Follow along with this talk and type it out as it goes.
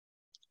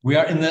We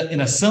are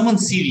in a sermon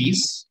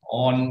series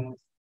on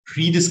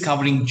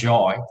rediscovering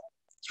joy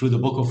through the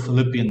book of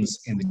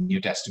Philippians in the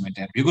New Testament.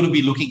 And we're going to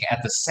be looking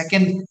at the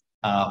second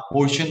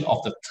portion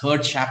of the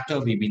third chapter.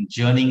 We've been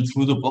journeying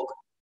through the book,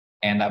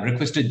 and I've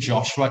requested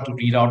Joshua to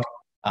read out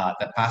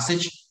the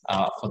passage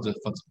for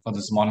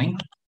this morning.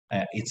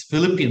 It's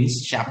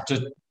Philippians chapter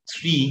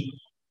 3,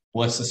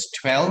 verses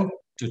 12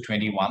 to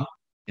 21.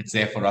 It's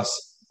there for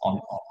us on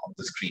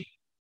the screen.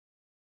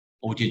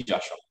 Over to you,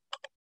 Joshua.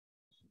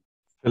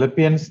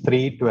 Philippians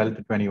 3, 12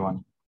 to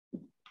 21.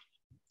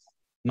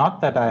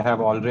 Not that I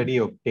have already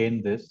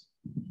obtained this,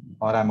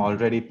 or am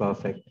already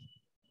perfect,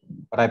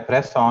 but I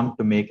press on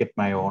to make it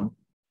my own,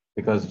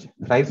 because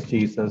Christ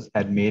Jesus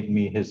had made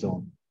me his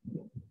own.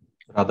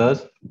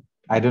 Brothers,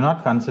 I do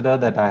not consider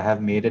that I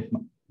have made it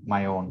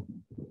my own,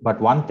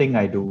 but one thing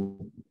I do,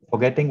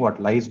 forgetting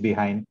what lies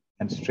behind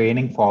and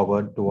straining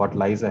forward to what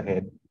lies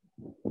ahead,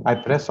 I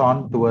press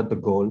on toward the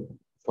goal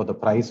for the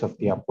prize of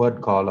the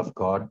upward call of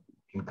God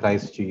in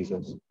Christ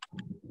Jesus.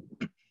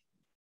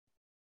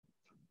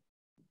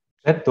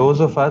 Let those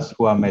of us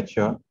who are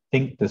mature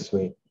think this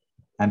way,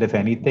 and if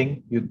in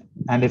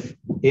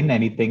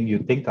anything you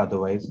think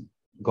otherwise,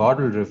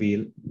 God will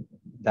reveal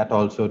that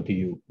also to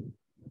you.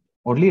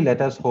 Only let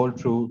us hold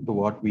true to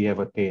what we have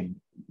attained.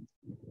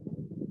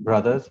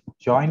 Brothers,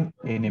 join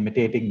in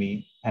imitating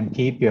me and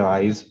keep your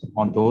eyes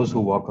on those who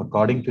walk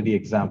according to the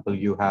example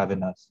you have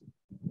in us.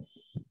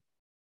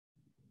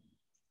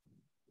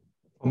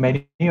 For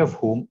many of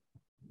whom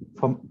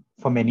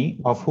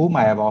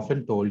I have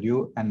often told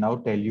you and now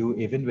tell you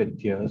even with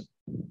tears,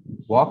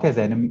 walk as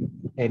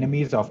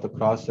enemies of the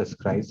cross as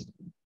Christ.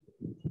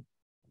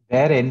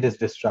 Their end is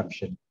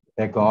destruction,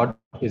 their God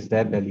is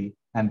their belly,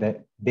 and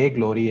they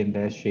glory in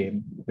their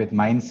shame with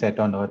minds set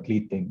on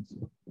earthly things.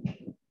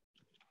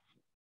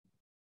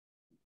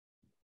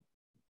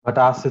 But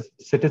our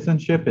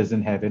citizenship is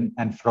in heaven,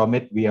 and from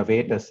it we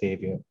await a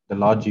Savior, the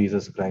Lord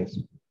Jesus Christ,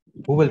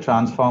 who will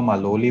transform our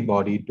lowly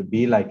body to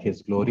be like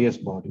his glorious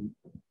body,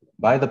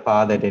 by the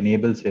power that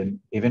enables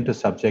him even to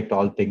subject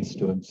all things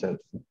to himself.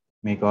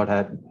 May God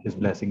add his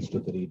blessings to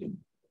the reading.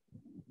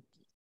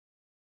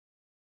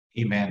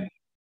 Amen.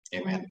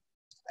 Amen.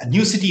 At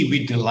New City,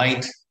 we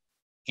delight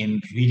in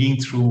reading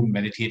through,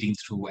 meditating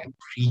through, and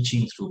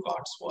preaching through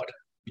God's word,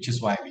 which is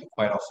why we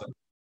quite often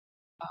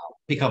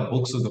pick up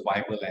books of the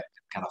Bible and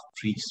kind of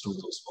preach through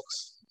those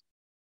books.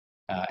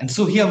 And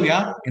so here we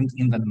are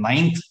in the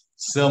 9th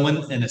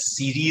sermon in a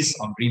series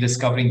on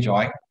rediscovering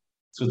joy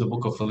through the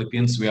book of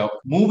Philippians. We are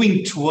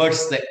moving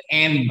towards the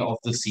end of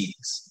the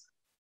series.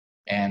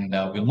 And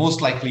we'll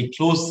most likely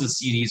close the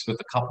series with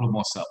a couple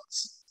more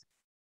sermons.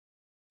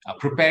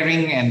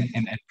 Preparing and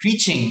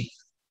preaching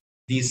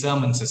these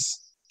sermons is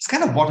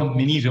kind of what a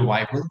mini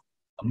revival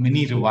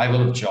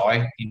of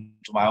joy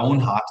into my own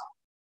heart.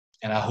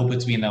 And I hope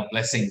it's been a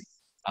blessing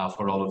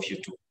for all of you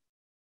too.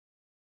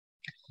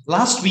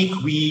 Last week,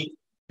 we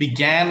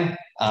began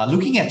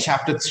looking at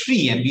chapter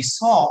 3, and we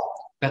saw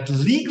that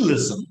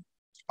legalism,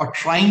 or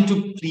trying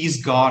to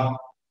please God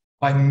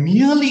by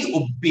merely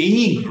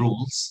obeying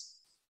rules,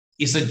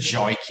 is a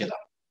joy killer.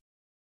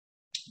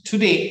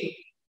 Today,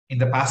 in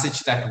the passage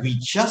that we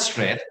just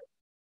read,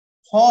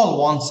 Paul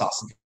wants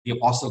us, the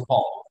Apostle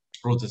Paul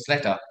wrote this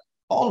letter,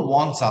 Paul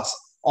wants us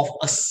of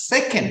a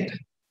second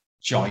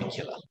joy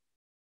killer.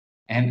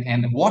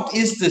 And what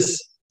is this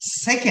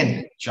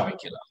second joy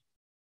killer?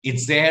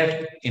 It's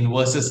there in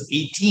verses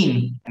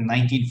 18 and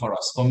 19 for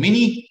us. For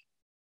many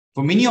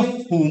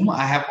of whom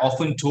I have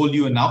often told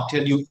you and now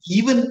tell you,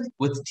 even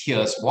with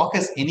tears, walk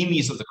as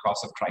enemies of the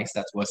cross of Christ.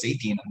 That's verse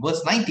 18. And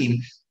verse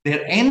 19,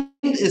 their end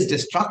is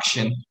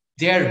destruction.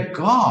 Their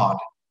God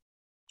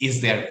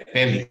is their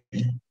belly,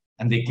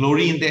 and they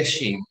glory in their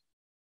shame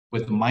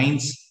with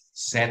minds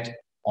set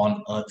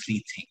on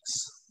earthly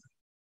things.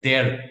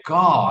 Their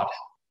God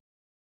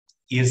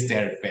is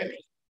their belly.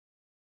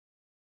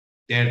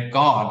 Their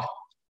God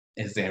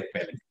is their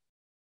belly.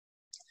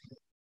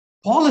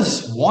 Paul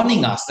is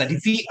warning us that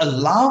if we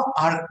allow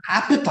our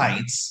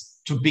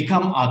appetites to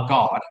become our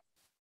God,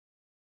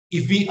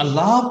 if we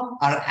allow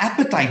our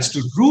appetites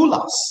to rule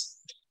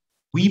us,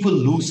 we will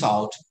lose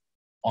out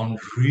on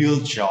real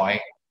joy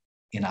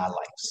in our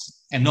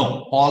lives. And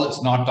no, Paul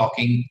is not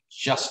talking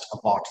just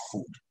about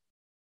food.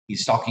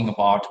 He's talking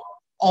about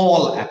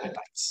all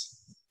appetites.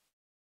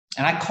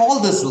 And I call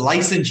this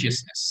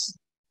licentiousness,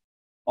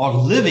 or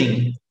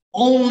living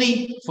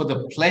only for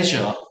the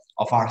pleasure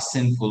of our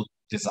sinful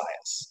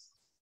desires.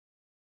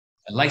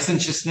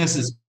 Licentiousness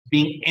is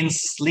being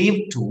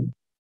enslaved to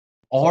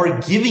or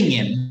giving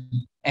in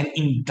and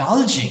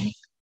indulging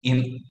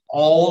in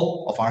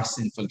all of our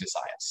sinful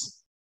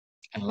desires.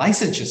 And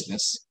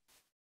licentiousness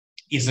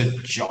is a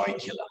joy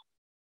killer.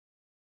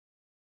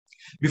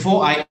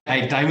 Before I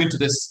dive into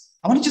this,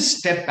 I want to just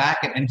step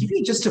back and give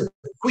you just a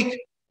quick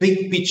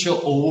big picture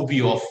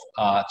overview of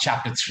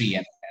chapter 3,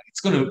 and it's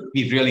going to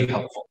be really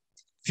helpful.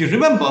 If you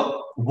remember,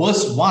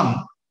 verse 1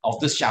 of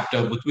this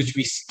chapter, with which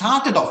we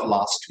started off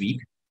last week,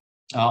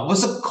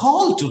 was a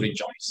call to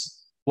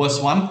rejoice.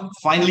 Verse 1,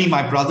 finally,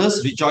 my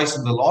brothers, rejoice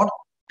in the Lord.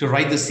 to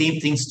write the same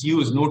things to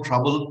you is no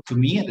trouble to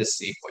me and is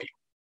safe for you.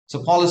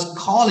 So Paul is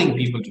calling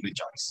people to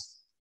rejoice.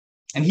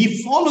 And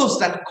he follows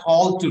that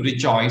call to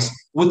rejoice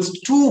with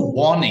two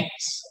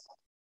warnings.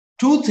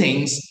 Two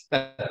things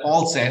that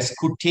Paul says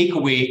could take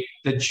away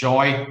the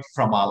joy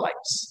from our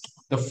lives.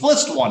 The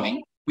first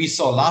warning we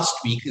saw last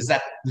week is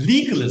that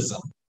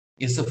legalism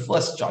is the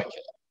first joy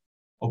killer.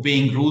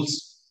 Obeying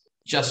rules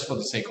just for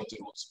the sake of the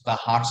rules, with our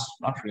hearts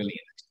not really in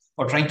it.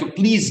 Or trying to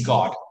please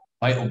God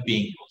by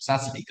obeying rules.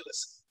 That's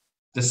legalism.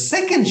 The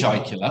second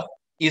joy killer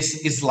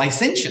is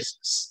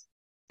licentiousness.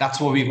 That's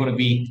what we're going to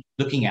be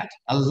looking at.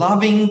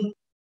 Allowing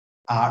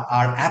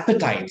our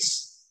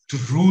appetites to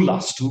rule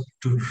us, to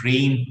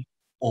reign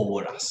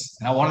over us.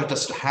 And I wanted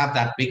us to have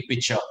that big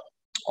picture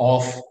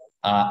of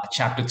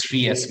chapter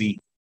 3 as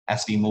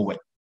we move it.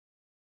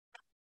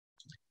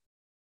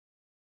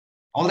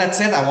 All that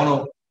said, I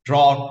want to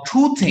draw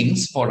two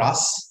things for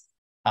us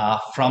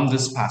from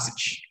this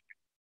passage.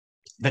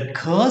 The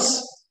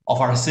curse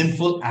of our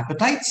sinful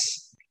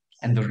appetites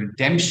and the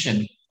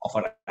redemption of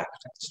our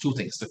appetites. Two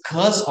things. The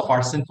curse of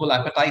our sinful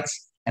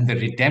appetites and the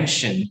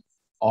redemption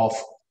of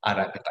our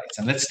appetites.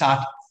 And let's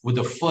start with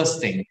the first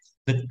thing,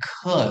 the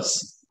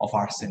curse of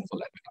our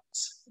sinful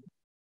appetites.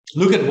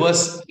 Look at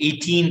verse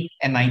 18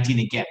 and 19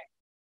 again.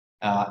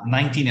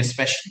 19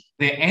 especially.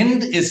 Their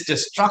end is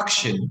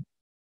destruction.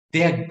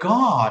 Their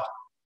God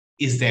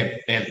is their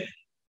belly.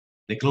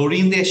 They glory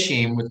in their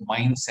shame with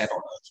mind set on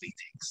earthly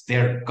things.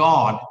 Their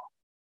God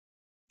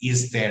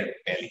is their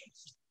belly.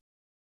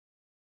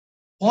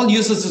 Paul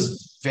uses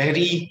this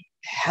very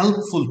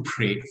helpful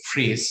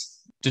phrase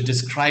to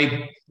describe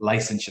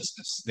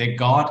licentiousness. Their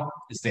God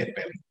is their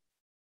belly.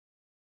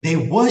 They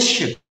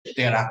worship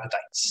their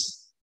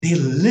appetites. They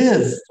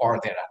live for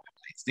their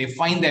appetites. They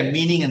find their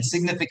meaning and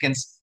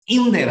significance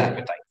in their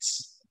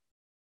appetites.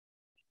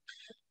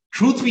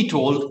 Truth be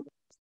told,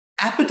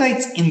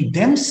 appetites in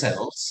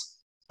themselves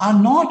are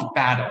not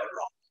bad or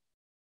wrong.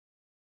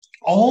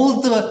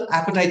 All the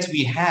appetites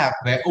we have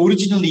were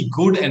originally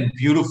good and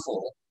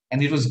beautiful,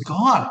 and it was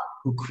God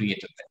who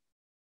created them.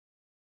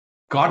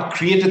 God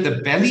created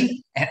the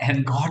belly,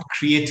 and God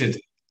created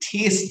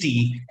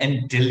tasty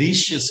and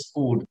delicious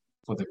food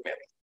for the belly.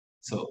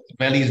 So the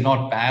belly is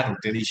not bad, or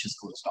delicious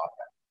food is not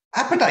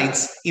bad.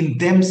 Appetites in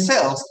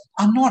themselves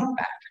are not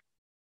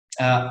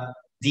bad.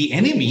 The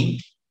enemy,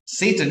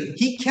 Satan,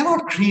 he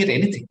cannot create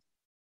anything.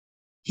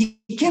 He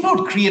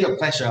cannot create a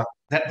pleasure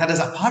that is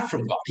apart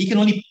from God. He can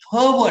only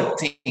pervert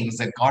things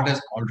that God has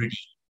already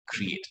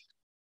created.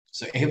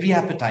 So every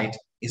appetite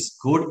is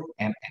good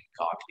and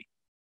godly.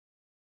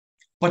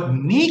 But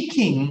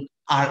making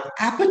our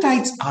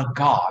appetites our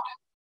God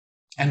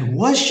and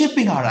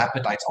worshipping our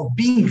appetites or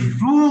being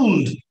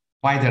ruled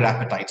by their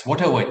appetites,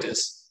 whatever it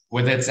is,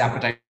 whether it's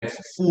appetite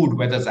for food,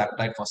 whether it's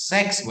appetite for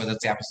sex, whether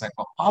it's appetite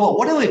for power,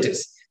 whatever it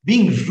is,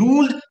 being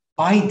ruled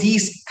by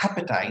these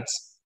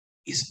appetites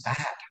is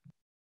bad.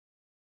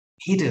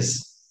 It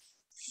is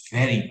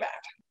very bad.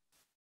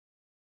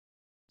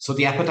 So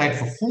the appetite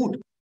for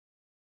food,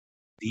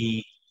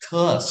 the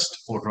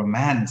thirst for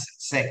romance and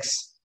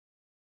sex,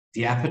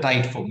 the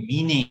appetite for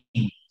meaning,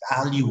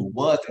 value,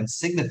 worth, and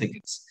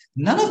significance,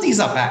 none of these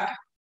are bad.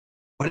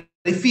 But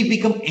if we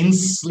become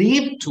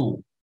enslaved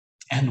to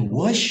and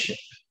worship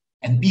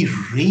and be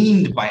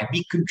reigned by,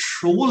 be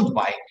controlled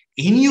by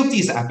any of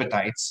these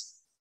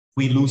appetites,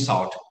 we lose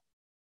out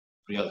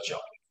real joy.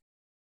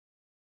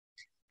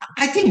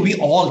 I think we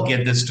all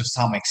get this to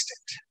some extent.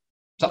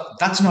 So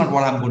that's not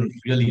what I'm going to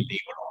really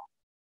labor on.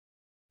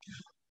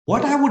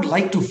 What I would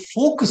like to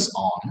focus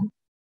on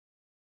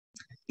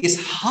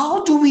is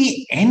how do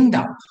we end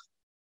up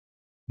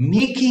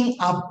making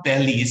our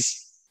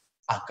bellies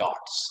our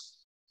gods?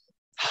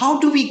 How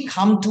do we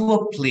come to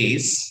a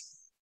place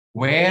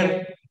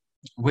where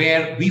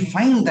we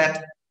find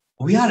that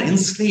we are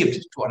enslaved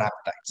to our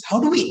appetites? How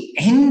do we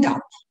end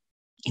up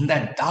in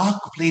that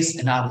dark place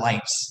in our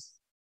lives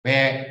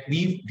where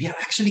we are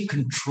actually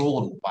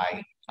controlled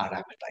by our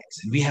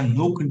appetites and we have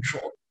no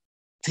control?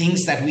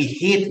 Things that we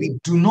hate, we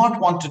do not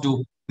want to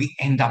do, we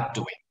end up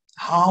doing.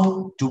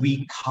 How do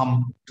we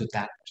come to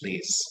that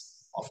place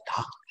of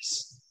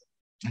darkness?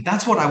 And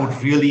that's what I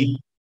would really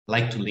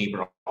like to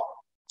labor on.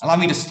 Allow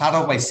me to start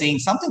off by saying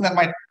something that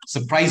might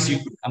surprise you.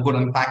 I'm going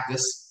to unpack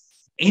this.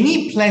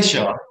 Any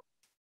pleasure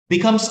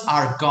becomes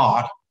our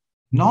God,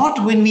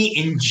 not when we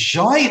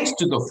enjoy it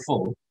to the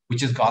full,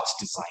 which is God's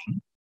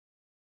design,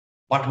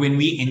 but when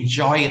we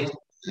enjoy it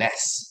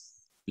less,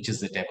 which is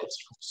the devil's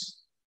rules.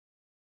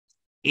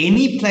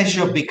 Any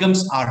pleasure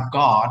becomes our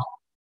God,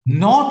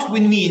 not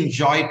when we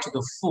enjoy it to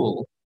the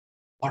full,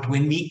 but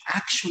when we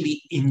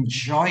actually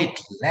enjoy it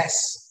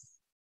less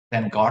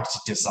than God's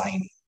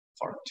design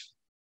for it.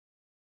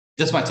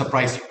 This might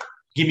surprise you.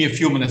 Give me a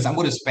few minutes. I'm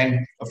going to spend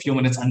a few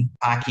minutes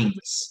unpacking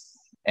this.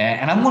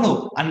 And I'm going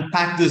to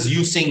unpack this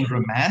using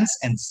romance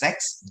and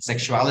sex,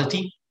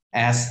 sexuality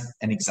as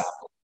an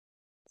example.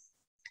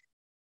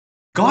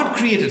 God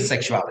created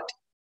sexuality.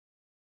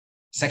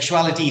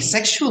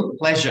 Sexual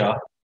pleasure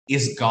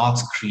is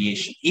God's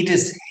creation. It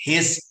is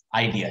His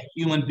idea.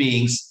 Human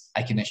beings,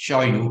 I can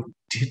assure you,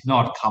 did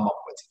not come up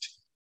with it.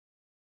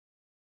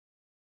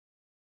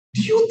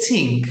 Do you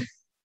think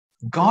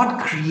God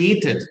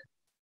created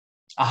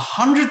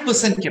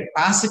 100%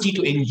 capacity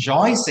to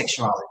enjoy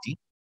sexuality,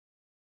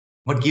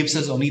 but gives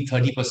us only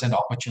 30%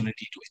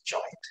 opportunity to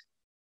enjoy it?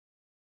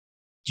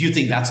 Do you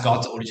think that's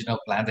God's original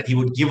plan, that he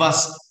would give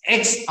us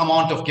X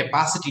amount of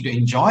capacity to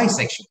enjoy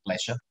sexual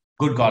pleasure,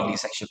 good godly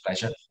sexual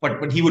pleasure,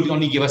 but he would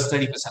only give us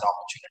 30%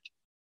 opportunity?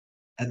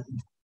 And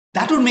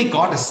that would make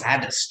God a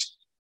sadist,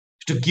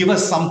 to give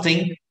us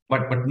something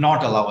but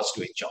not allow us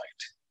to enjoy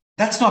it.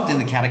 That's not in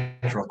the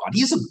character of God.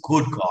 He is a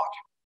good God.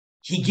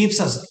 He gives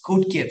us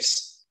good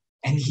gifts,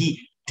 and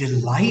he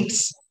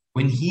delights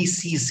when he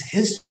sees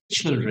his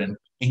children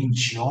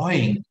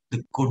enjoying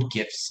the good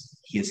gifts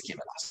he has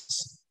given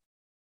us.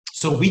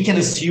 So we can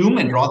assume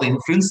and draw the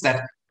inference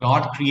that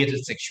God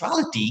created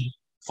sexuality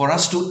for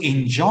us to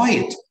enjoy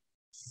it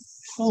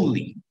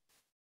fully.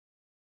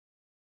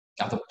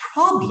 Now, the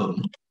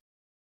problem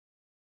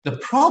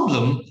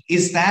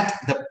is that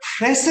the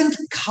present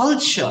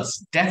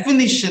culture's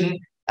definition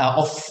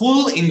of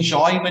full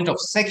enjoyment of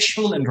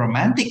sexual and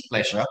romantic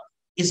pleasure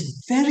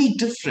is very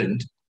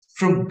different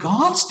from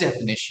God's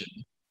definition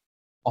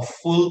of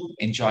full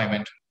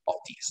enjoyment of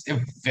these.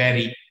 They're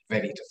very,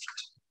 very different.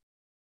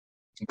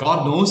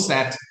 God knows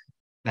that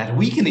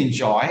we can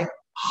enjoy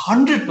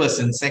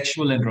 100%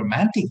 sexual and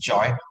romantic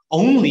joy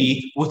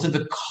only within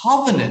the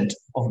covenant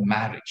of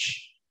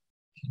marriage.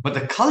 But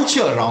the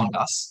culture around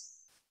us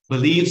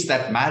believes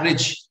that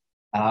marriage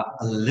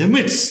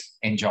limits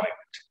enjoyment.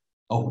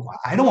 Oh,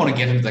 I don't want to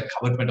get into the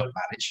commitment of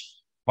marriage,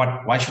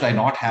 but why should I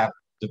not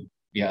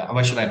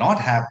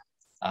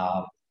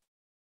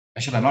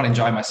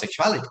enjoy my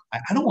sexuality?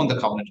 I don't want the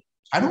covenant.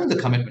 I don't want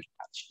the commitment of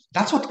marriage.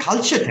 That's what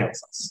culture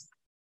tells us.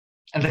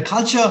 And the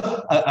culture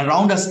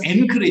around us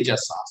encourages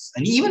us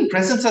and even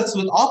presents us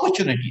with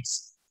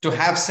opportunities to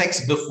have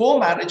sex before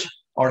marriage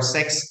or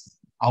sex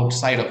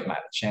outside of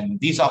marriage. And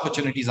these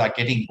opportunities are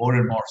getting more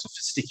and more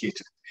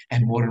sophisticated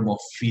and more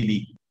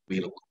freely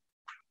available.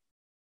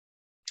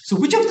 So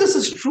which of this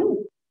is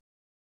true?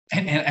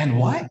 And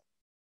why?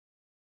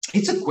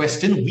 It's a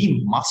question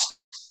we must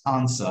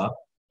answer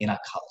in our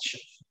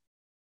culture.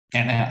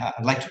 And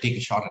I'd like to take a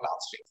shot at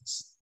answering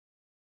this.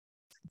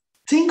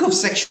 Think of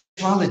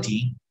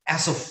sexuality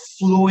as a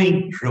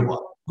flowing river.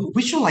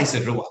 Visualize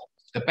a river,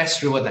 the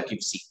best river that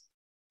you've seen.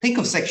 Think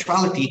of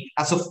sexuality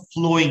as a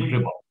flowing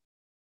river.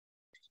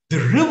 The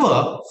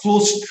river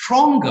flows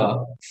stronger,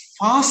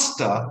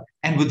 faster,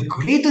 and with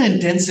greater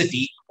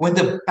intensity when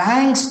the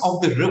banks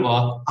of the river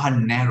are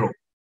narrow.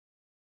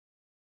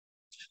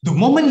 The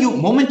moment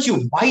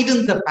you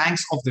widen the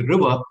banks of the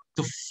river,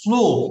 the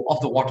flow of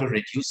the water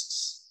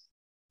reduces.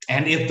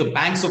 And if the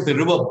banks of the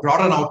river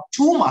broaden out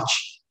too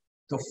much,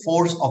 the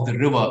force of the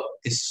river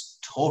is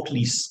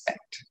totally spent.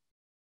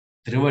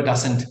 The river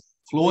doesn't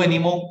flow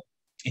anymore.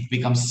 It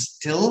becomes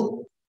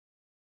still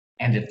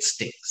and it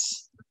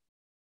stinks.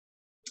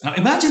 Now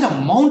imagine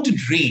a mountain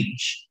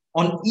range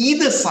on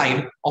either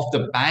side of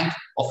the bank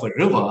of a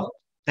river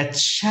that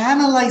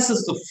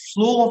channelizes the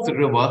flow of the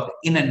river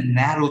in a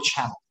narrow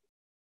channel.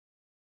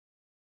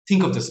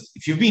 Think of this.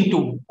 If you've been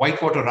to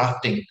whitewater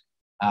rafting,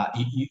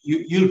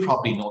 you'll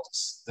probably know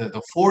this.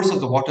 The force of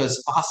the water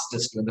is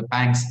fastest when the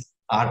banks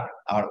are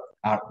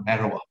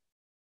narrower.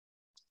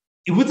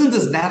 Within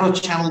this narrow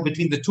channel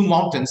between the two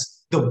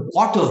mountains, the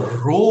water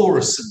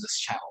roars in this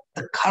channel.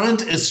 The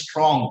current is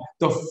strong.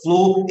 The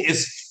flow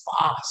is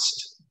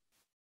fast.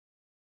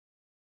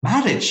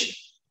 Marriage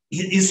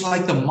is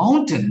like the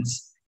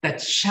mountains that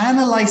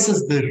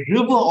channelizes the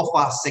river of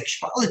our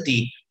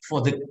sexuality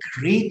for the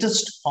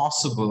greatest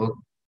possible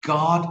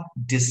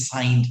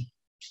God-designed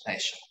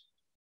pleasure.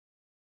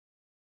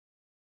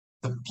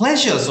 The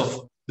pleasures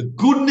of the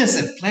goodness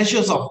and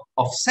pleasures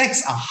of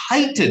sex are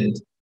heightened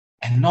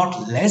and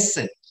not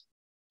lessened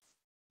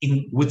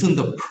within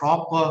the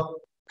proper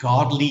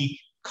godly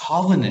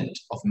covenant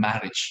of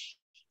marriage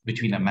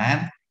between a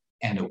man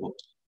and a woman.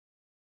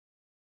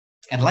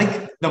 And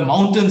like the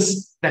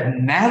mountains that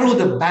narrow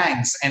the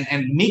banks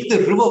and make the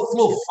river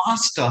flow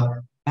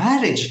faster,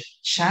 marriage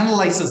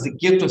channelizes the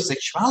gift of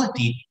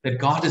sexuality that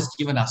God has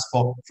given us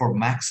for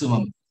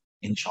maximum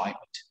enjoyment.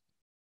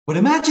 But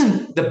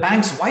imagine the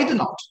banks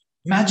widen out.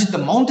 Imagine the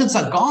mountains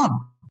are gone.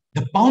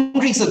 The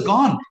boundaries are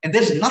gone. And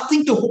there's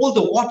nothing to hold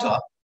the water.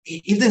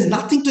 If there's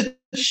nothing to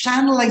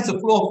channelize the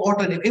flow of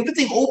water, and if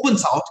everything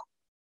opens out,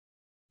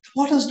 the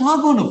water is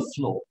not going to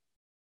flow.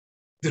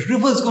 The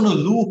river is going to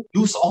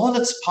lose all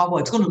its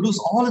power. It's going to lose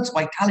all its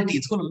vitality.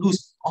 It's going to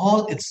lose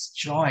all its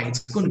joy.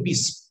 It's going to be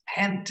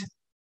spent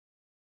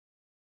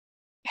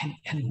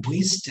and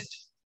wasted.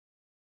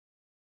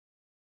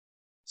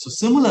 So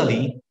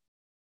similarly,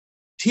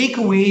 take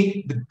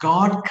away the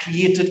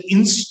God-created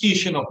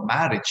institution of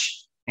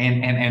marriage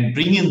and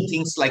bring in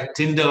things like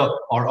Tinder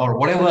or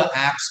whatever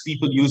apps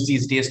people use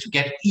these days to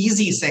get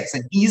easy sex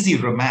and easy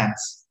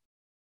romance.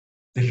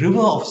 The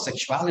river of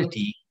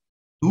sexuality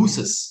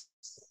loses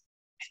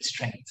its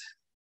strength.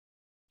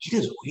 It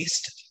is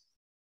wasted.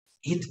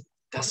 It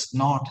does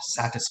not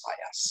satisfy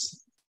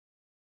us.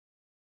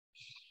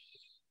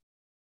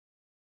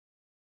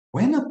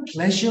 when a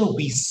pleasure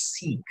we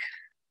seek,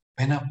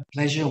 when a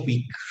pleasure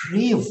we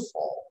crave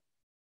for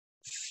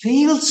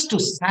fails to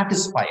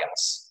satisfy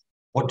us,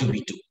 what do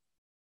we do?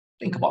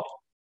 Think about it.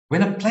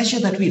 When a pleasure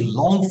that we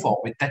long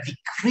for, that we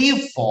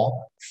crave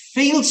for,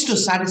 fails to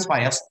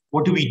satisfy us,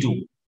 what do?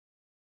 We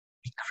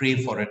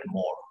crave for it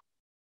more.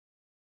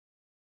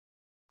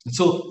 And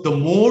so the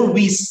more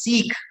we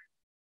seek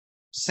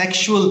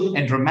sexual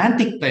and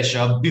romantic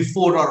pleasure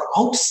before or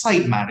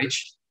outside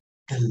marriage,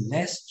 the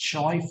less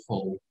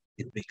joyful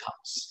it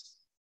becomes.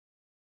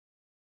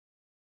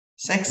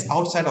 Sex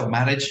outside of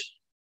marriage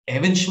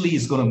eventually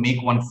is going to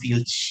make one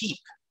feel cheap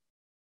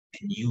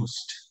and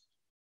used.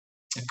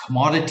 A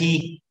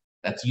commodity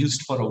that's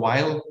used for a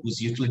while,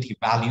 whose utility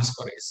values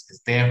for it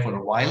is there for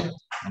a while,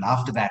 and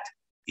after that,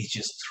 it's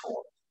just thrown.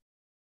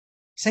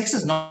 Sex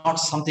is not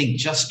something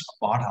just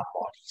about our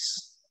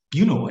bodies.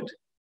 You know it.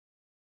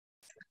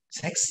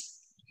 Sex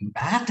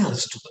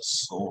matters to the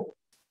soul.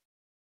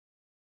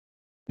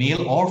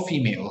 Male or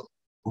female,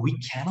 we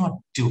cannot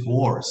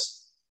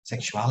divorce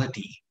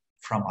sexuality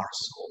from our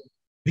soul.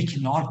 We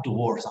cannot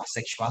divorce our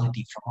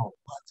sexuality from our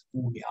birth,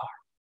 who we are.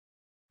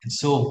 And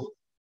so,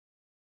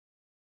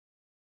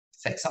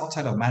 sex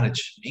outside of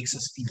marriage makes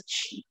us feel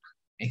cheap,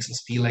 makes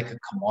us feel like a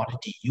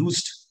commodity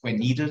used when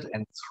needed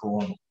and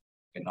thrown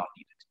when not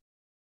needed.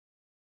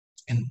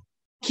 And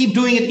keep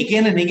doing it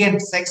again and again.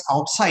 Sex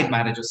outside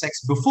marriage or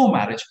sex before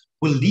marriage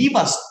will leave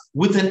us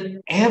with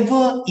an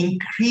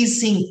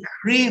ever-increasing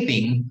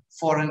craving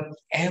for an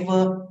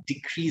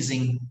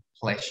ever-decreasing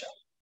pleasure.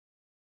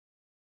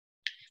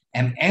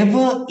 An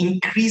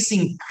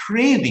ever-increasing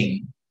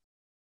craving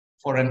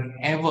for an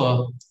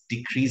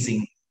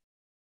ever-decreasing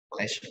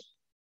pleasure.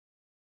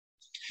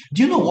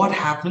 Do you know what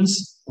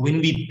happens when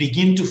we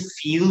begin to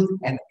feel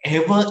an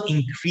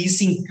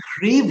ever-increasing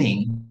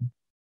craving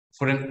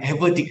for an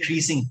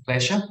ever-decreasing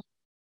pleasure?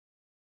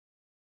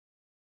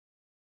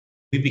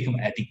 We become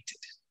addicted.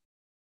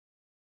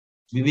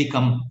 We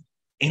become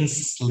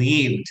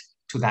enslaved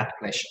to that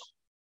pleasure.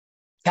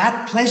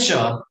 That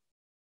pleasure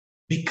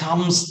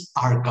becomes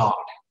our God.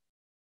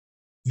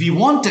 We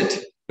want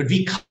it, but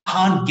we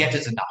can't get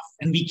it enough.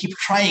 And we keep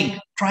trying,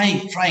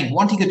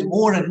 wanting it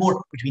more and more,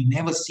 but we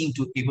never seem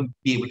to even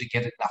be able to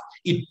get it enough.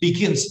 It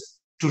begins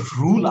to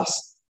rule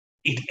us.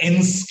 It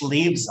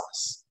enslaves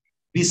us.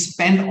 We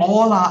spend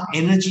all our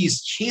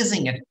energies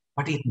chasing it,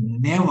 but it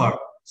never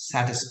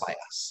satisfies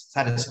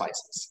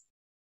us.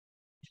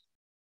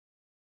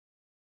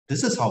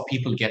 This is how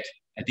people get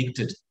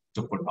addicted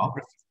to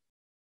pornography.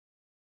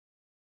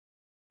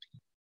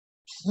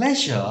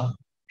 Pleasure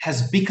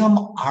has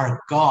become our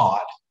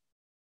God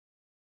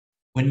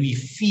when we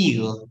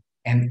feel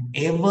an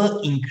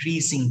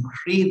ever-increasing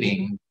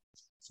craving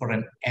for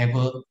an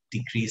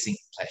ever-decreasing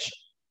pleasure.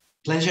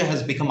 Pleasure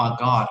has become our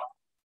God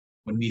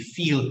when we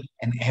feel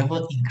an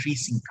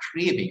ever-increasing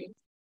craving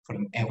for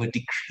an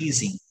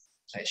ever-decreasing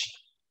pleasure.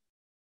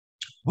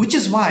 Which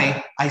is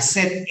why I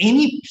said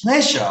any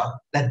pleasure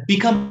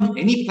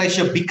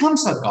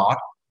becomes a God,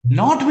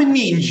 not when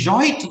we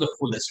enjoy it to the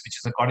fullest, which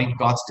is according to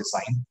God's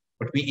design,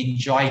 but we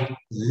enjoy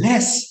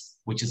less,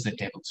 which is the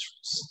devil's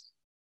rules.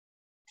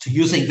 So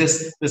using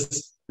this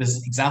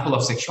example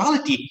of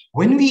sexuality,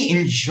 when we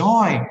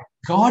enjoy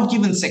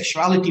God-given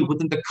sexuality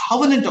within the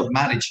covenant of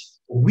marriage,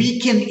 we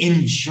can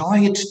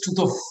enjoy it to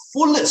the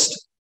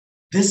fullest.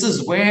 This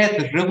is where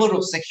the river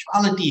of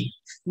sexuality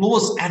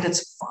flows at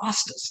its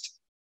fastest.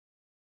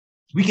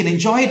 We can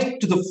enjoy it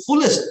to the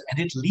fullest, and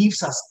it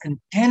leaves us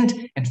content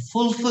and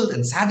fulfilled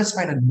and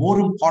satisfied, and more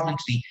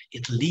importantly,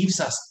 it leaves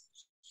us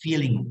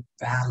feeling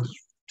valued.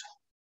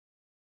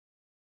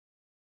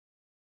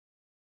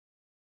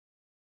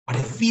 But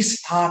if we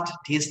start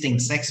tasting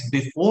sex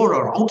before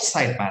or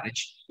outside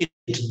marriage,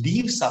 it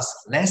leaves us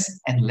less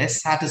and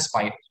less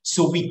satisfied.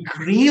 So we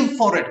crave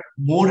for it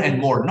more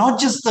and more, not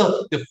just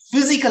the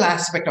physical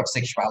aspect of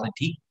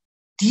sexuality.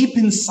 Deep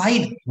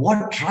inside,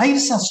 what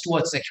drives us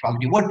towards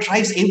sexuality, what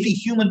drives every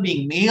human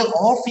being, male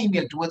or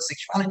female, towards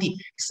sexuality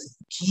is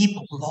a deep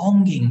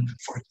longing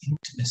for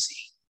intimacy.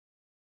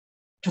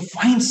 To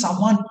find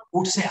someone who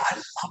would say, I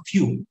love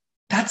you.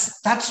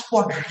 That's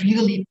what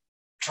really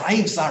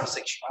drives our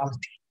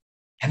sexuality.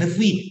 And if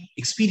we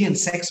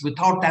experience sex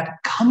without that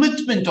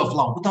commitment of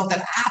love, without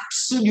that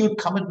absolute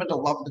commitment of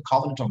love in the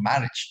covenant of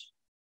marriage,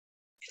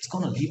 it's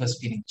going to leave us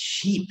feeling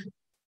cheap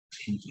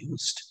and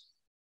used.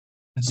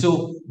 And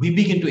so we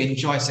begin to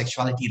enjoy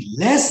sexuality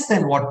less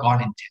than what God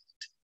intended.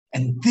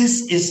 And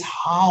this is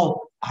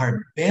how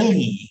our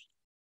belly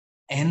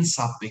ends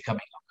up becoming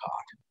a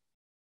God.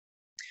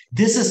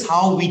 This is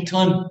how we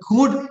turn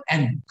good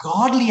and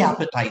godly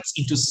appetites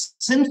into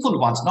sinful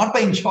ones, not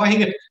by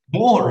enjoying it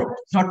more,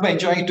 not by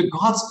enjoying it to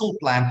God's full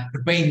plan,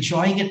 but by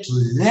enjoying it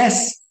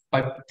less,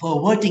 by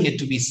perverting it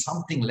to be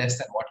something less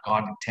than what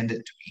God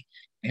intended to be.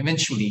 And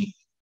eventually,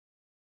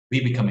 we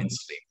become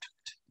enslaved to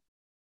it.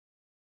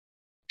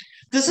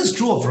 This is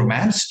true of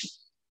romance too.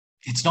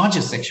 It's not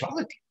just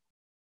sexuality.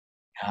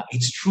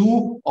 It's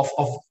true of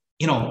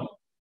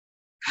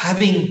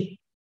having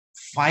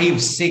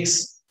 5,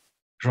 6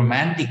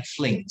 romantic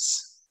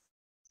flings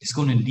is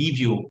going to leave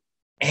you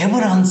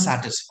ever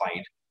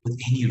unsatisfied with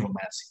any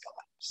romance in your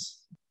lives.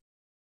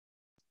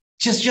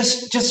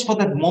 Just for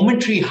that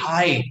momentary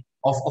high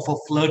of a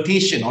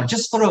flirtation, or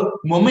just for a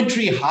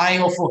momentary high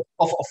of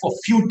a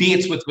few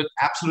dates with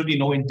absolutely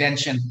no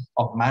intention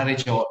of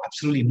marriage or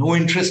absolutely no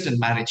interest in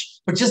marriage,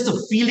 but just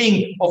the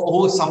feeling of,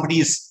 oh,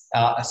 somebody is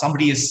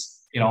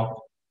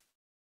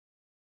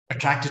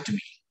attracted to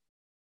me.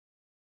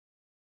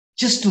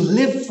 Just to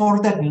live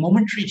for that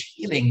momentary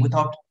feeling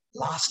without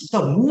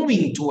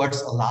moving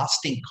towards a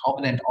lasting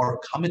covenant or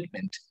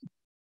commitment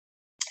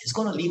is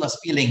going to leave us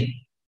feeling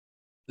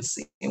the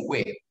same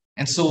way.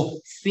 And so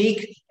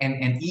fake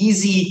and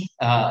easy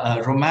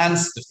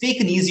romance, the fake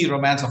and easy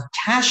romance of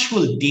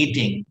casual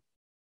dating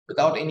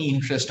without any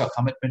interest or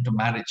commitment to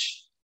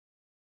marriage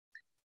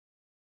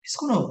is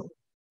going to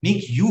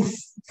make you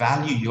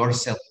value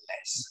yourself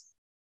less.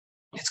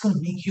 It's going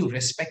to make you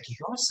respect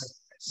yourself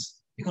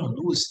less. You're going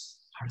to lose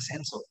our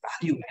sense of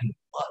value and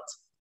worth,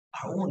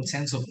 our own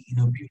sense of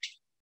inner beauty.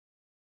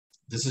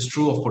 This is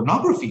true of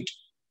pornography too.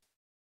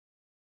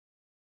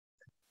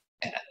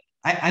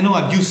 I know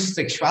I've used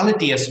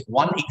sexuality as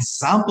one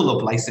example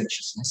of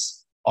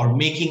licentiousness or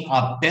making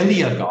our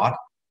belly a god,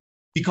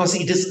 because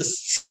it is a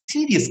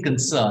serious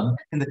concern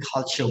in the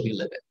culture we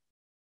live in.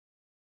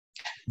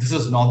 This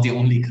is not the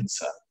only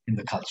concern in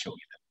the culture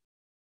we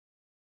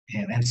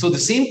live in. And so the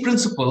same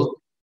principle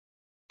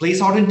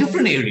plays out in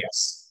different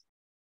areas.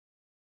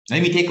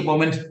 Let me take a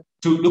moment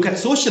to look at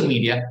social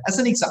media as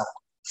an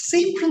example.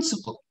 Same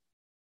principle.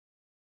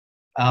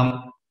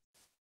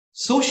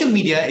 Social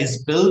media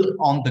is built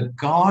on the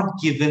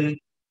God-given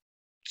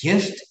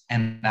gift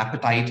and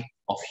appetite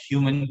of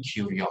human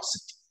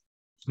curiosity.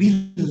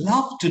 We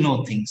love to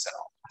know things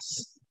around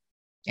us.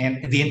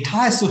 And the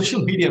entire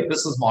social media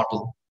business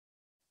model,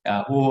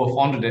 who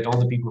founded it, all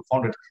the people who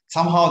founded it,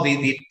 somehow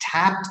they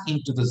tapped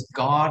into this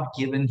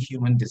God-given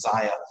human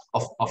desire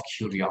of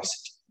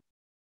curiosity.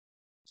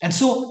 And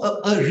so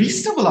a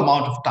reasonable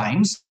amount of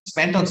time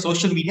spent on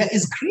social media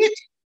is great.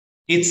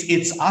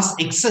 It's us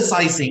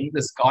exercising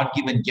this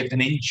God-given gift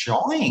and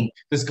enjoying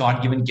this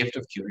God-given gift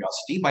of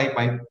curiosity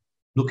by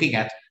looking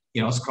at,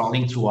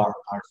 scrolling through our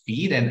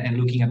feed and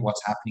looking at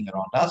what's happening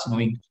around us,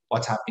 knowing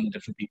what's happening in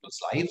different people's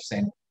lives.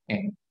 And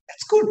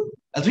that's good.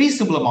 A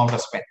reasonable amount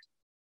of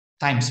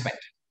time spent.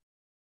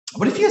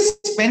 But if you're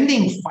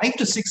spending 5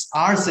 to 6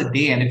 hours a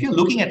day, and if you're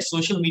looking at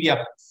social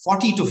media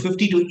 40 to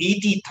 50 to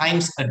 80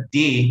 times a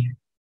day,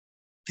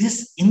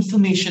 this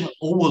information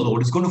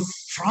overload is going to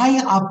fry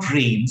our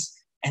brains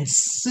and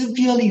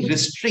severely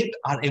restrict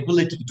our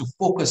ability to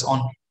focus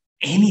on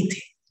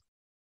anything.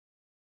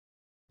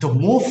 The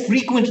more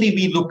frequently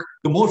we look,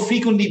 the more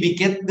frequently we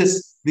get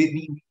this,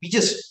 we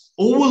just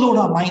overload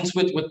our minds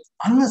with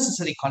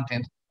unnecessary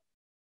content.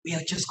 We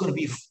are just going to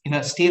be in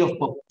a state of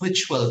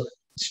perpetual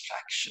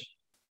distraction.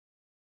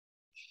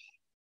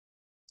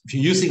 If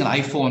you're using an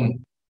iPhone,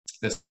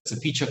 there's a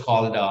feature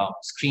called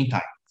screen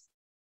time.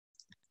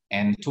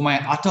 And to my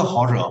utter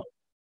horror,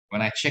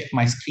 when I checked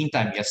my screen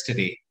time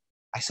yesterday,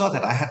 I saw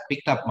that I had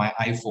picked up my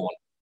iPhone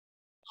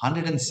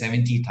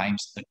 170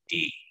 times a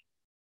day.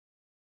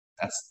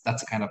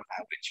 That's a kind of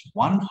average,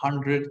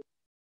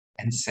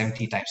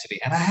 170 times a day.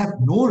 And I have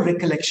no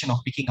recollection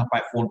of picking up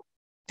my phone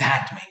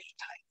that many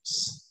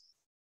times.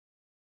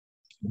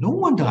 No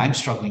wonder I'm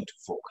struggling to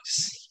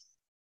focus.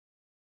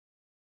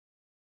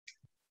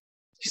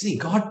 You see,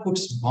 God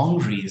puts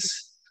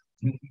boundaries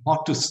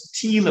not to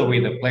steal away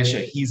the pleasure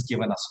He's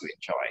given us to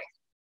enjoy.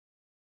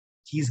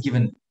 He's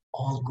given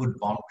all good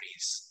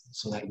boundaries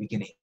so that we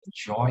can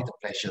enjoy the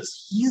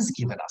pleasures He's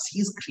given us,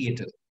 He's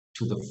created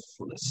to the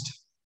fullest.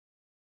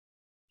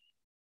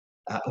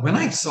 When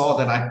I saw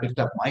that I picked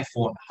up my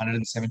phone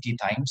 170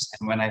 times,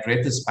 and when I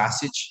read this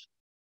passage,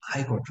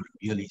 I got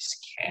really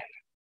scared.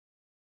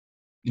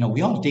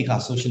 We all take our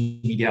social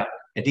media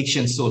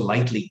addiction so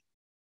lightly.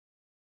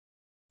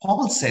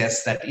 Paul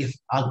says that if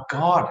our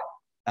God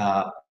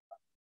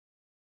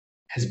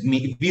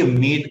we have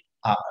made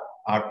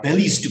our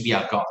bellies to be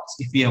our gods,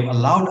 if we have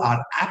allowed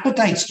our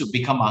appetites to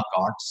become our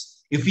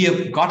gods, if we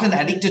have gotten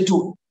addicted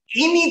to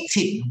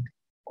anything,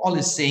 Paul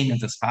is saying in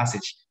this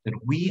passage that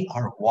we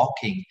are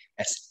walking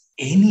as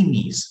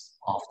enemies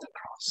of the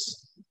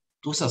cross.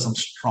 Those are some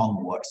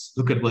strong words.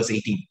 Look at verse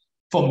 18.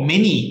 For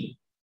many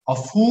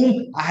of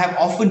whom I have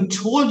often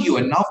told you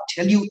and now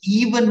tell you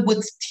even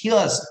with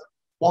tears,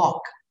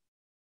 walk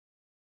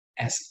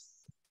as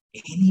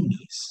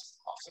enemies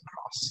of the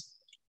cross.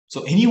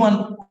 So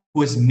anyone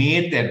who has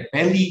made their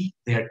belly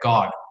their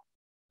God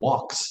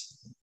walks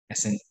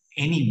as an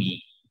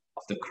enemy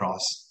of the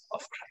cross of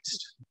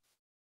Christ.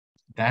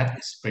 That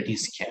is pretty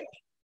scary.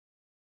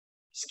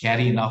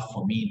 Scary enough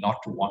for me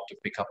not to want to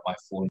pick up my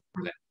phone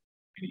more than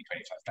maybe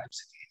 25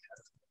 times a day at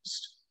the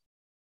most.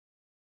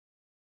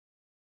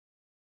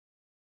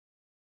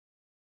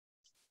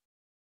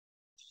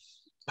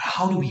 But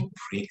how do we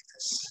break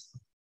this?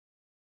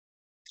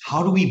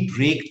 How do we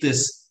break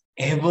this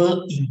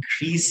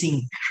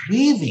ever-increasing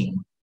craving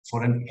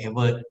for an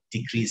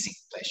ever-decreasing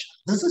pleasure?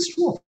 This is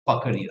true of our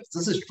careers.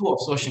 This is true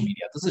of social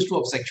media. This is true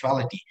of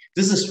sexuality.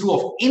 This is true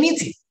of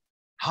anything.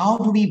 How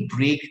do we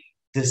break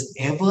this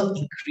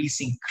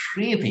ever-increasing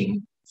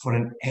craving for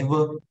an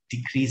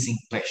ever-decreasing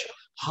pleasure?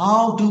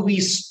 How do we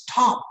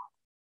stop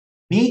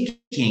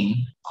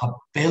making our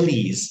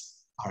bellies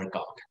our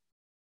God?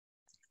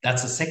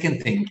 That's the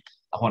second thing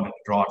I want to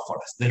draw out for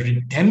us. The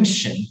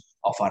redemption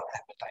of our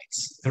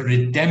appetites. The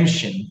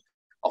redemption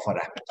of our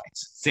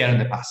appetites. It's there in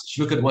the passage.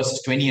 Look at verses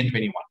 20 and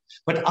 21.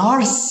 But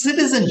our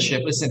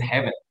citizenship is in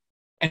heaven,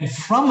 and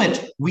from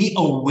it we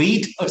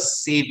await a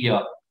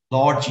Savior,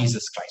 Lord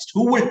Jesus Christ,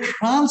 who will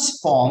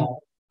transform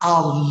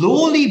our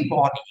lowly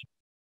body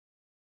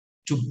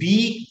to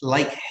be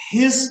like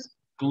his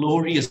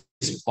glorious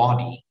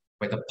body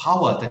by the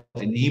power that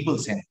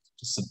enables him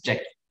to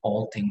subject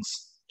all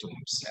things to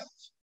himself.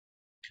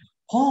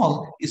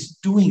 Paul is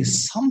doing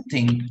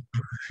something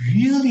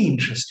really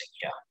interesting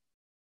here.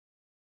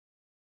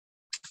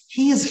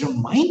 He is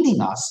reminding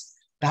us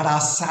that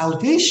our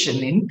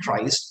salvation in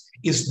Christ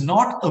is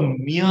not a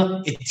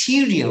mere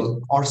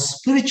ethereal or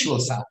spiritual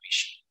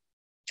salvation.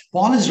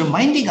 Paul is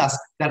reminding us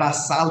that our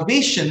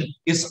salvation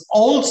is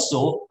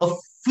also a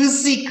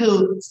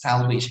physical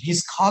salvation.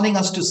 He's calling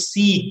us to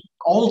see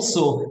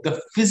also the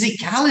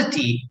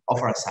physicality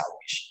of our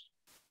salvation.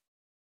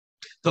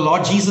 The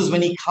Lord Jesus,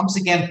 when he comes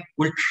again,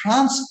 will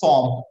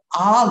transform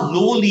our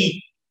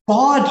lowly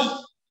body,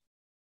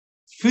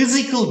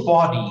 physical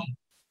body,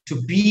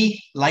 to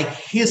be like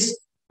his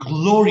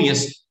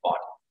glorious body.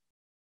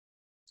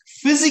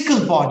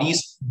 Physical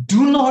bodies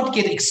do not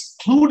get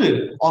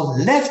excluded or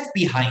left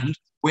behind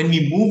when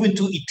we move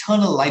into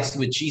eternal lives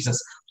with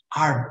Jesus.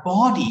 Our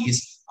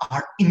bodies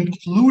are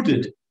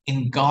included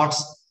in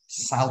God's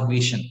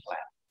salvation plan.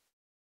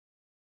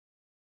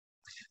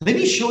 Let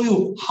me show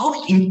you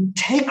how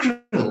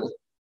integral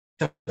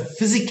the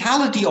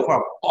physicality of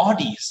our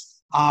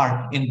bodies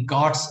are in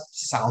God's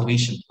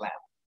salvation plan.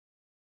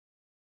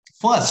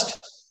 First,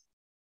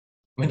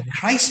 when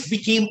Christ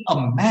became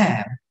a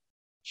man,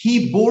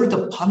 he bore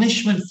the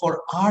punishment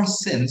for our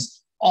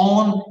sins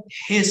on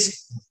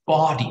his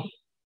body.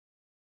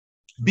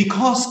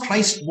 Because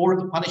Christ bore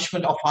the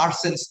punishment of our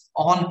sins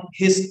on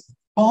his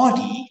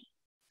body,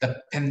 the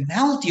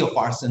penalty of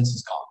our sins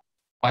is gone.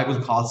 The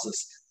Bible calls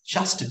this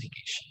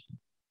justification.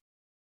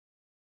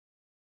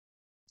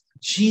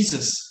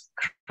 Jesus,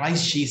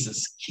 Christ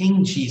Jesus,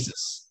 King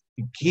Jesus,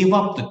 he gave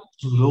up the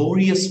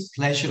glorious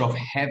pleasure of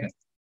heaven,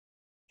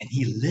 and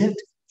he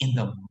lived in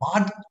the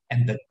mud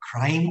and the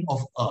grime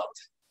of earth,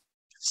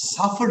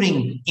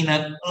 suffering in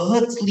an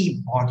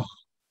earthly body,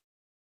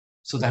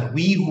 so that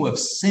we who have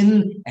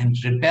sinned and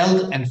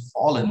rebelled and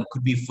fallen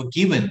could be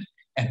forgiven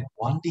and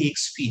one day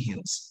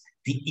experience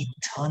the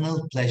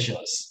eternal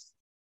pleasures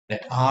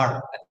that are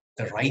at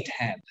the right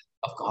hand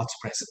of God's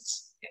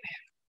presence in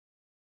heaven.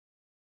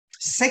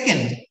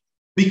 Second,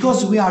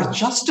 because we are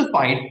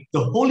justified,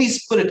 the Holy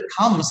Spirit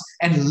comes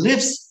and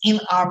lives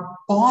in our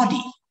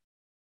body.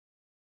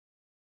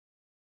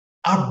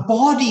 Our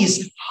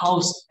bodies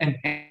house and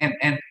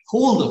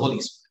hold the Holy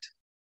Spirit.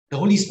 The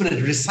Holy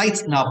Spirit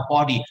resides in our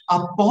body.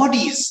 Our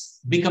bodies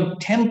become the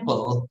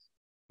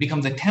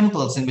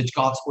temples in which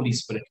God's Holy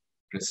Spirit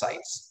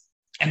resides.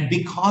 And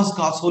because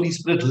God's Holy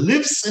Spirit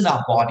lives in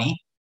our body,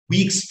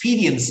 we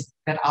experience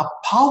that our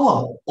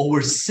power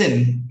over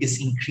sin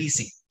is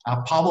increasing.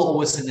 Our power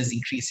over sin is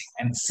increasing,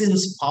 and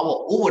sin's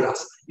power over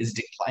us is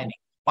declining.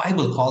 The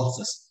Bible calls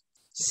this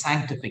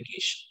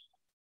sanctification.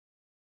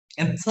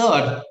 And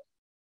third,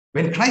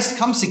 when Christ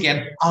comes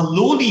again, our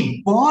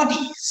lowly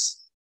bodies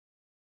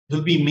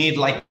will be made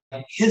like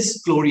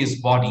his glorious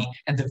body,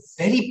 and the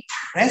very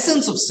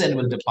presence of sin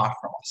will depart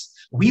from us.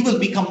 We will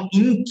become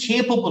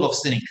incapable of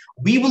sinning.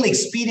 We will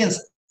experience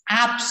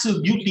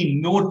absolutely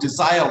no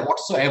desire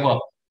whatsoever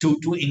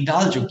to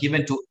indulge or give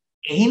in to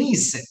any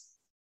sin.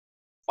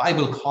 The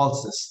Bible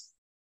calls this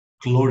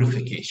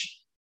glorification.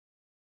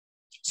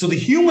 So the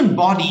human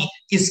body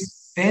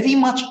is very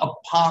much a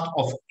part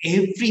of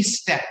every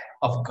step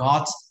of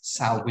God's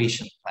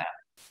salvation plan.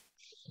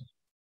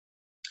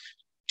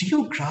 Do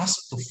you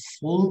grasp the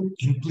full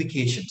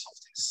implications of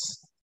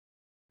this?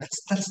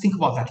 Let's think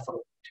about that for a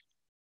minute.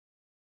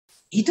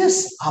 It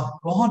is our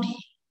body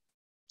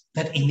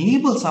that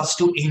enables us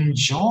to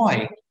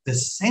enjoy the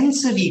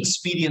sensory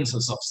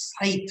experiences of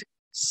sight,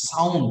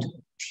 sound,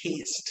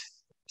 taste,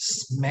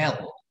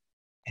 smell,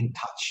 and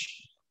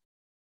touch.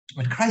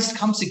 When Christ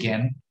comes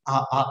again,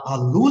 our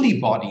lowly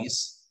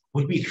bodies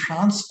will be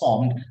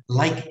transformed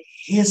like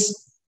his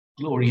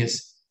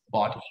glorious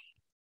body.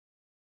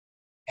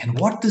 And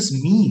what this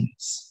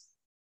means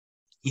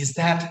is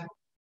that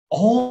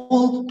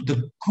all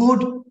the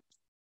good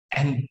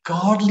and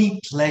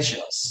godly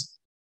pleasures,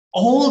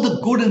 all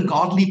the good and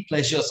godly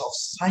pleasures of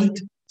sight,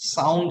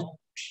 sound,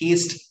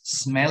 taste,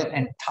 smell,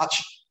 and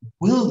touch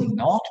will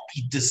not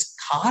be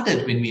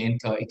discarded when we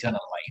enter eternal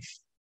life,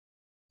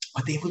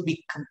 but they will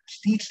be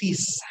completely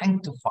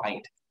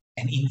sanctified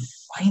and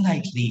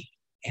infinitely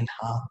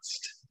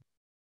enhanced.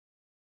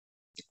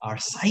 Our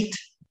sight,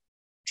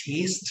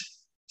 taste,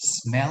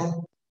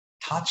 smell,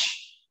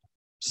 touch,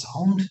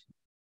 sound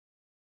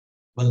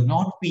will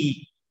not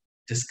be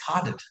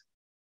discarded.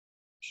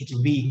 It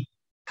will be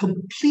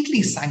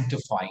completely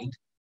sanctified,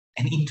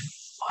 and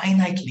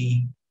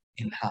infinitely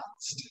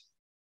enhanced.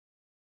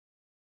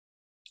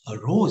 A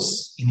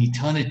rose in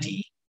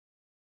eternity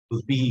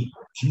will be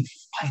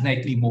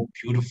infinitely more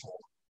beautiful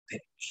than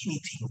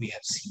anything we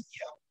have seen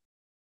here.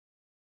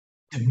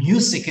 The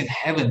music in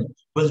heaven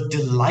will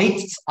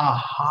delight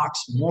our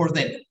hearts more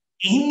than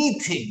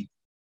anything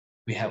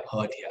we have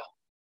heard here.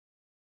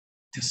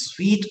 The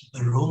sweet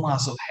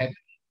aromas of heaven,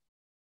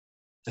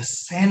 the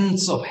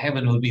scents of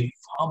heaven will be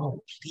far more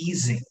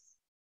pleasing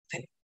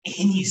than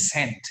any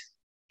scent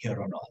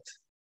here on earth.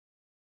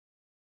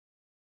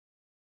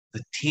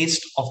 The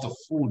taste of the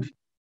food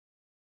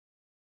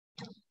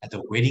at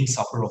the wedding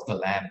supper of the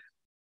Lamb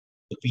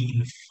will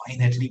be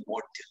infinitely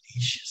more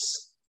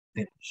delicious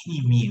than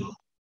any meal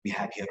we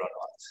have here on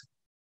earth.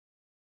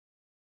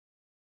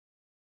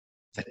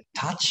 The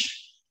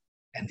touch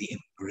and the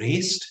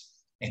embrace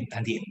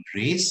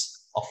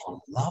of a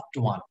loved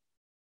one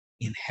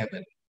in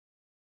heaven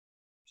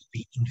will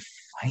be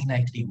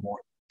infinitely more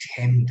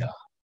tender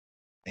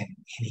than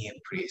any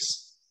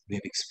embrace we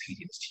have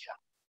experienced here.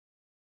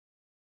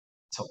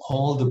 So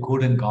all the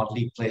good and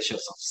godly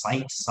pleasures of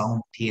sight,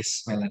 sound,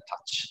 taste, smell, and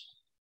touch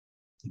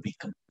will be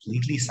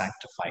completely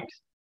sanctified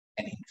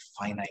and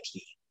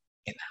infinitely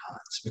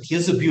enhanced. But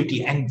here's the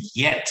beauty, and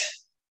yet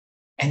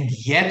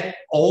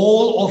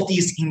all of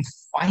these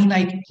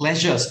infinite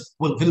pleasures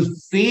will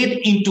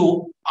fade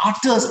into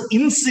utter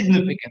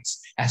insignificance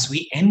as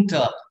we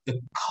enter the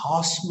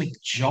cosmic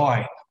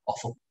joy of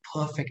a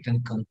perfect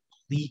and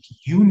complete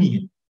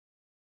union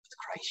with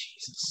Christ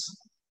Jesus.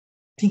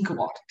 Think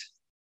about it.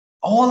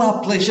 All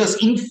our pleasures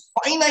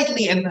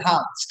infinitely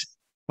enhanced,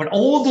 but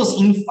all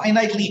those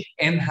infinitely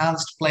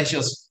enhanced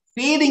pleasures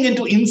fading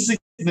into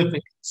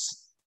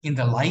insignificance in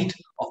the light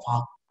of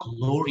our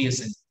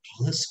glorious and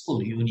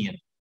blissful union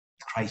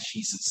with Christ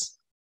Jesus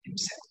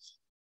himself.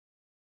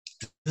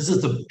 This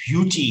is the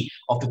beauty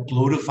of the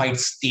glorified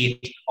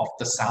state of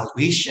the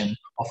salvation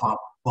of our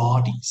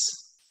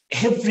bodies.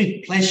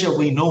 Every pleasure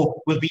we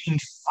know will be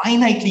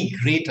infinitely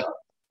greater,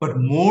 but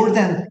more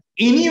than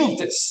any of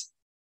this,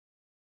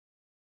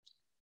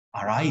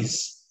 our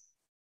eyes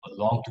will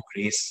long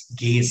to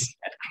gaze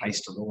at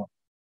Christ alone.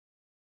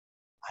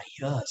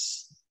 Our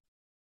ears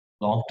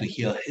long to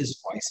hear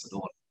his voice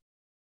alone.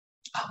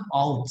 Our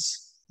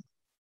mouths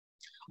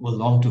will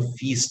long to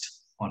feast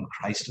on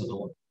Christ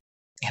alone.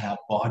 And our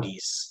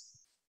bodies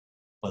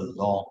will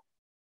long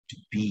to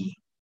be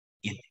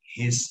in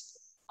his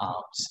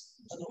arms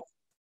alone.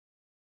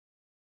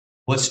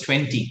 Verse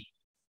 20.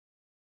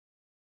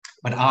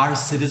 But our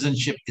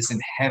citizenship is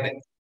in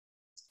heaven,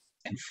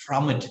 and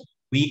from it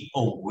we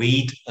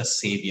await a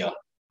Savior,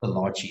 the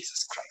Lord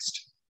Jesus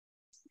Christ.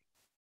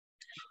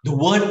 The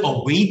word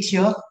await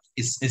here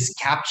is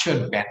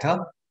captured better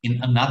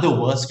in another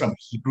verse from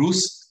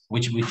Hebrews,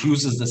 which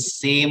uses the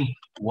same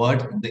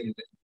word in the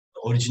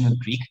original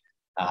Greek.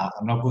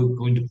 I'm not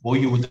going to bore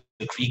you with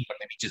the Greek, but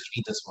let me just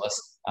read this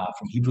verse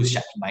from Hebrews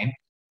chapter 9,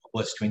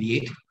 verse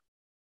 28.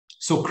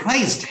 So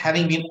Christ,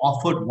 having been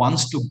offered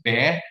once to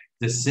bear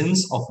the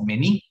sins of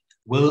many,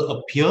 will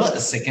appear a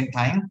second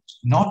time,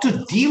 not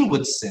to deal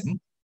with sin,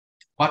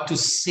 but to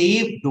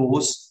save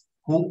those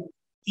who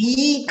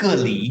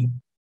eagerly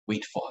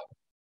wait for him.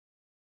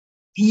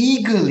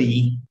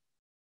 Eagerly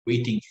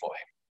waiting for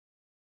him.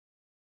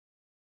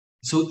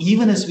 So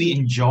even as we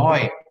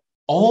enjoy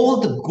all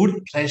the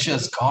good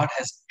pleasures God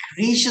has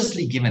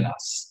graciously given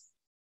us,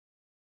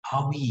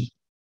 are we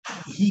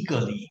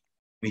eagerly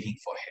waiting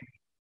for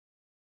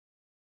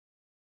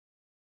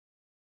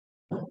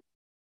him?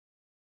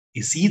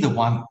 Is he the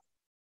one who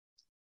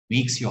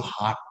makes your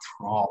heart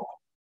throb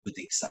with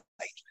excitement?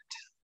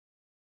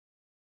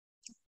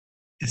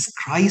 Is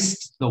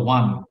Christ the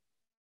one who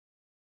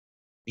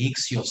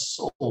makes your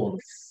soul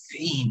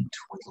faint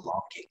with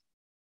longing?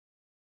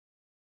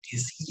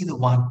 Is he the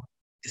one?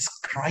 Is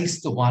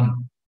Christ the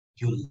one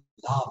you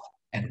love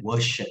and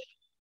worship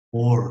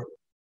more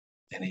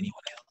than anyone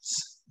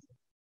else?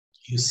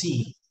 You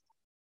see,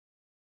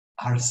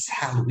 our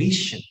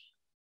salvation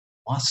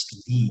must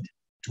lead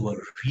to a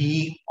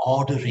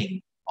reordering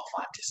of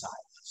our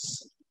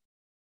desires.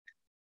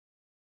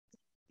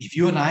 If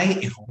you and I,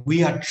 if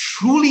we are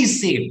truly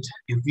saved,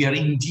 if we are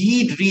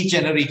indeed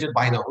regenerated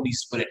by the Holy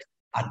Spirit,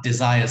 our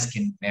desires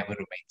can never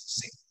remain the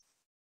same.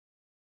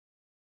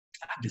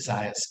 Our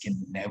desires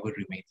can never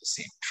remain the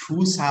same.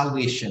 True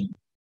salvation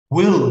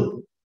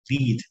will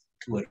lead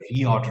to a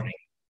reordering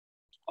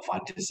of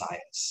our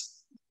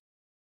desires.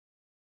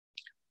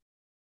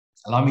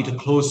 Allow me to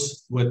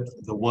close with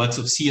the words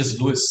of C.S.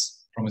 Lewis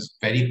from his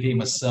very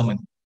famous sermon,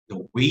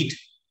 The Weight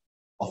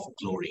of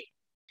Glory.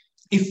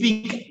 If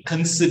we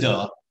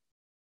consider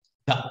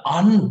the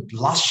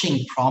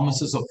unblushing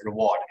promises of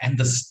reward and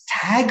the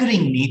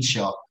staggering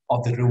nature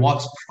of the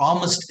rewards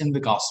promised in the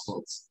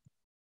Gospels,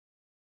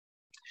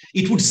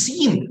 it would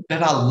seem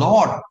that our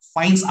Lord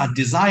finds our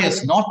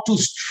desires not too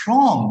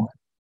strong,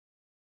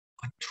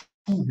 but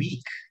too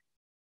weak.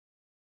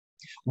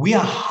 We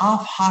are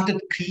half-hearted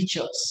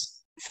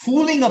creatures,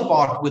 fooling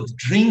about with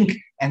drink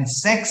and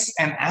sex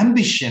and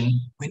ambition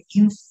when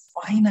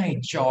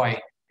finite joy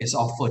is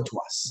offered to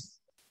us.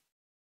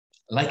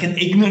 Like an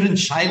ignorant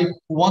child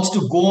who wants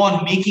to go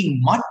on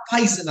making mud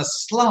pies in a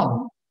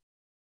slum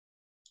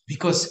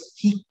because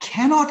he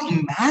cannot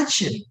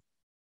imagine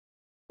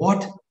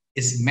what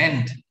is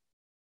meant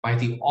by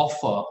the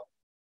offer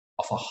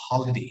of a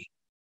holiday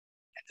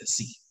at the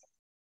sea.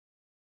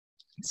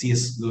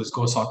 C.S. Lewis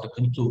goes on to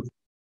conclude,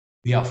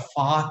 we are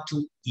far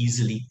too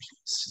easily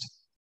pleased.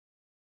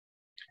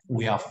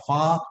 We are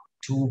far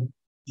too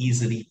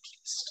easily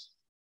pleased.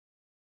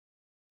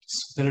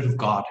 Spirit of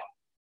God,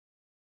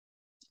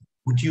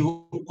 would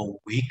you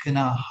awaken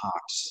our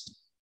hearts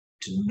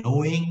to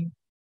knowing,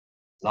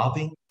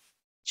 loving,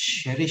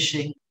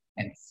 cherishing,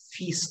 and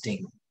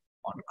feasting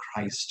on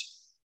Christ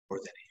for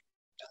the day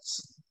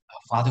does.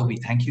 Father, we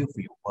thank you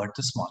for your word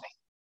this morning.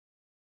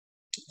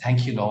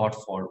 Thank you, Lord,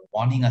 for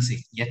warning us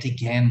yet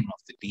again of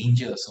the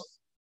dangers of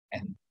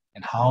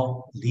and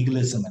how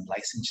legalism and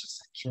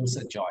licentiousness kills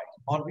our joy.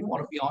 Lord, we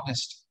want to be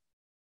honest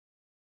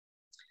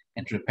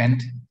and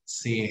repent,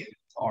 say,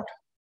 Lord,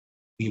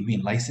 we've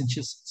been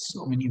licentious in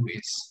so many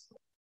ways,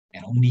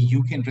 and only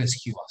you can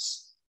rescue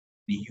us.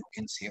 Only you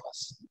can save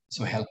us.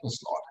 So help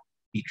us, Lord,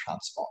 be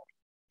transformed.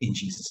 In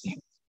Jesus' name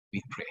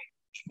we pray.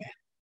 Amen.